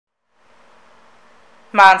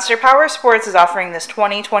Monster Powersports is offering this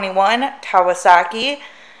 2021 Kawasaki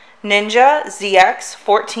Ninja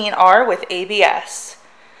ZX-14R with ABS.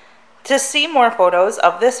 To see more photos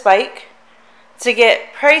of this bike, to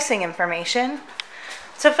get pricing information,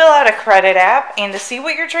 to fill out a credit app, and to see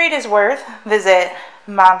what your trade is worth, visit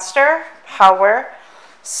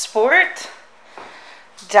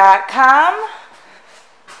monsterpowersport.com.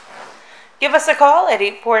 Give us a call at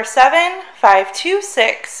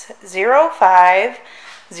 847-526-0500.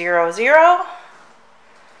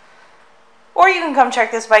 Or you can come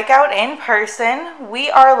check this bike out in person. We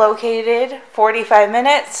are located 45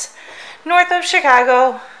 minutes north of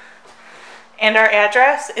Chicago, and our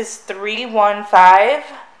address is 315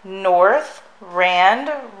 North Rand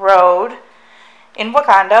Road in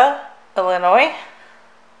Wauconda, Illinois.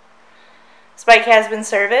 This bike has been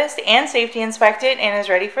serviced and safety inspected and is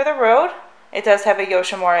ready for the road. It does have a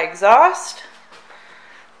Yoshimura exhaust.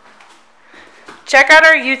 Check out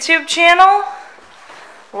our YouTube channel.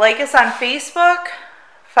 Like us on Facebook.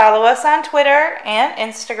 Follow us on Twitter and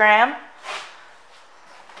Instagram.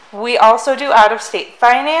 We also do out-of-state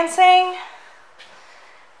financing.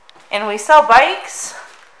 And we sell bikes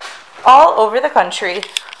all over the country.